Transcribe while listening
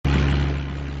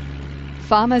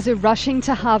Farmers are rushing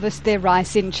to harvest their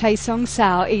rice in Chaesong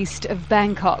Sao, east of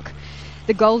Bangkok.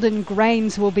 The golden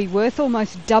grains will be worth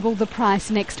almost double the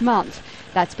price next month.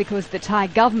 That's because the Thai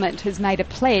government has made a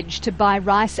pledge to buy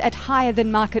rice at higher than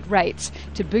market rates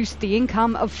to boost the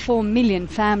income of 4 million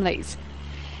families.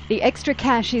 The extra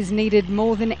cash is needed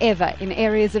more than ever in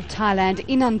areas of Thailand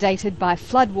inundated by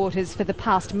floodwaters for the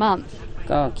past month.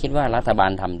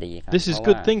 This is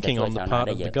good thinking on the part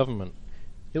of the government.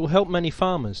 It will help many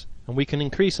farmers and we can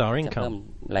increase our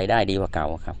income.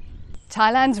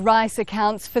 Thailand's rice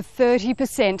accounts for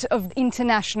 30% of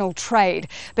international trade,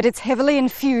 but it's heavily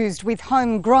infused with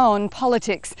homegrown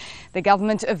politics. The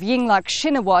government of Yingluck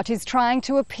Shinawatra is trying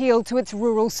to appeal to its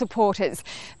rural supporters,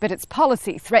 but its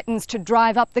policy threatens to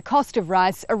drive up the cost of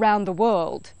rice around the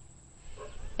world.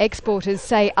 Exporters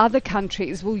say other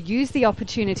countries will use the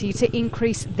opportunity to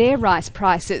increase their rice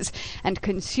prices, and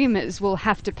consumers will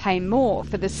have to pay more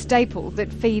for the staple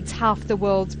that feeds half the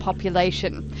world's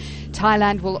population.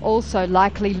 Thailand will also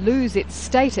likely lose its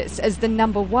status as the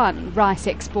 #1 rice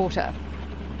exporter.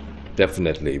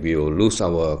 Definitely, we will lose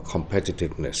our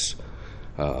competitiveness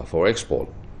for export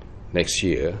next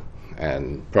year.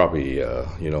 And probably,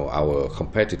 our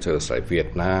competitors like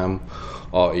Vietnam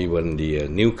or even the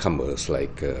newcomers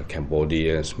like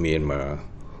Cambodia, Myanmar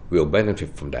will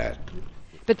benefit from that.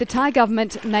 But the Thai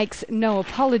government makes no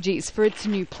apologies for its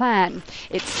new plan.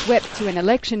 It swept to an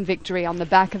election victory on the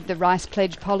back of the rice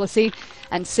pledge policy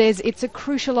and says it's a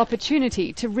crucial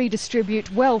opportunity to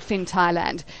redistribute wealth in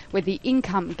Thailand, where the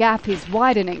income gap is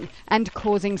widening and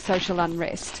causing social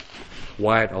unrest.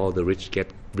 Why all the rich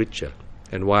get richer?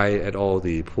 And why at all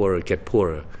the poorer get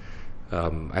poorer?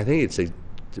 I think it's a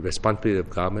responsibility of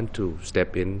government to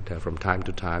step in from time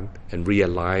to time and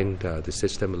realign the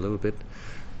system a little bit,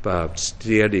 but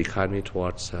steer the economy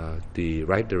towards the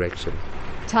right direction.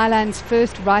 Thailand's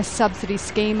first rice subsidy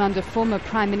scheme under former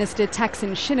Prime Minister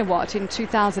Thaksin Shinawatra in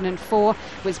 2004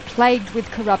 was plagued with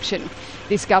corruption.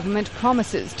 This government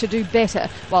promises to do better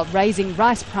while raising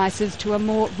rice prices to a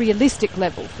more realistic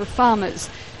level for farmers.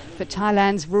 For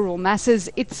Thailand's rural masses,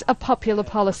 it's a popular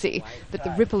policy, but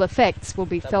the ripple effects will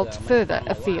be felt further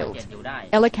afield.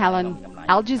 Aela Callan,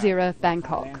 Al Jazeera,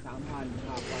 Bangkok.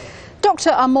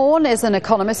 Dr. Amorn is an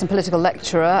economist and political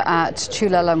lecturer at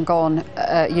Chulalongkorn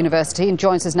University and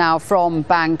joins us now from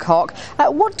Bangkok.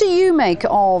 What do you make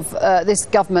of this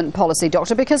government policy,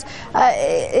 Doctor? Because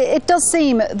it does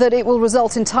seem that it will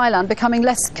result in Thailand becoming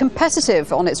less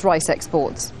competitive on its rice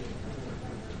exports.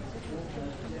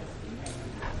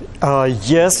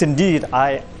 Yes, indeed.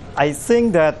 I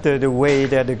think that the way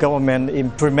that the government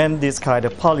implement this kind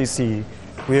of policy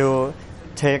will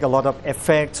take a lot of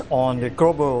effect on the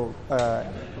global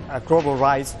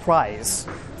rice price.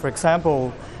 For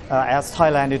example, as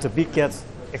Thailand is the biggest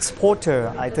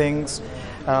exporter, I think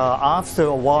after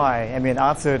a while,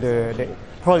 after the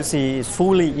policy is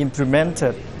fully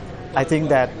implemented, I think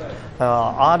that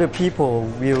other people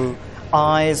will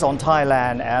eyes on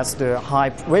Thailand as the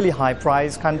really high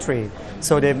price country,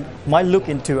 so they might look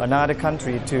into another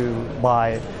country to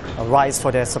buy rice for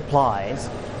their supplies.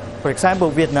 For example,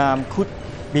 Vietnam could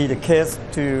be the case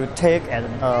to take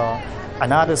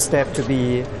another step to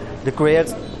be the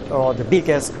greatest or the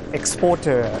biggest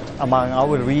exporter among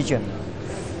our region.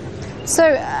 So,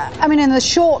 in the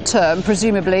short term,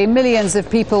 presumably millions of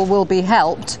people will be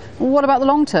helped. What about the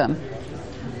long term?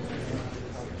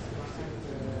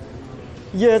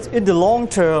 Yes, in the long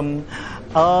term,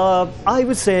 I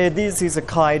would say this is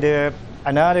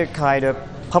another kind of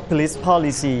populist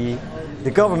policy.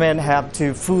 The government have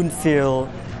to fulfill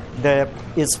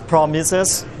its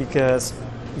promises, because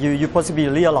you possibly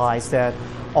realize that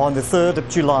on the 3rd of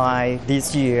July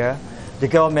this year, the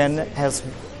government has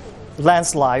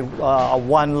landslide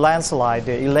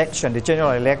the election, the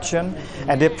general election,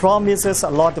 and they promises a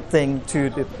lot of things to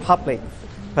the public,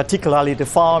 particularly the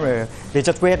farmer. They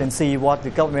just wait and see what the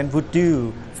government would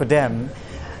do for them.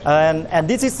 And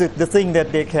this is the thing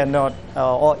that they cannot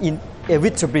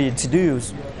inevitably to do.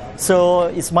 So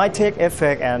it might take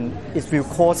effect and it will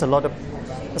cause a lot of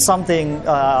something.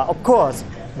 Of course,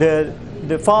 the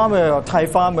farmer or Thai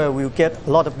farmer will get a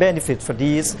lot of benefit for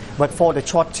this, but for the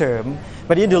short term.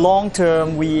 But in the long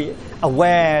term, we are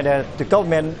aware that the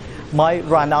government might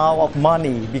run out of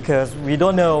money, because we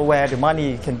don't know where the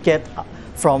money can get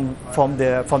from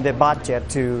their budget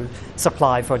to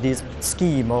supply for this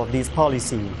scheme or this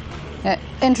policy.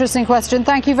 Interesting question.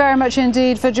 Thank you very much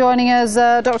indeed for joining us,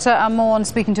 Dr. Amorn,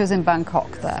 speaking to us in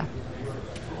Bangkok there.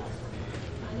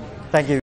 Thank you.